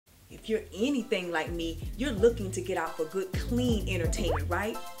you're anything like me, you're looking to get out for good, clean entertainment,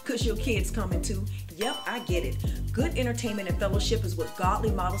 right? Because your kids coming too. Yep, I get it. Good entertainment and fellowship is what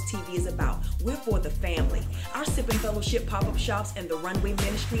Godly Models TV is about. We're for the family. Our Sip and Fellowship pop-up shops and the Runway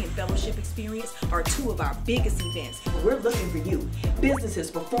Ministry and Fellowship Experience are two of our biggest events. We're looking for you.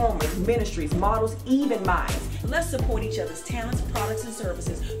 Businesses, performers, ministries, models, even minds. Let's support each other's talents, products, and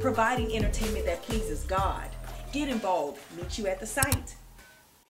services, providing entertainment that pleases God. Get involved. Meet you at the site.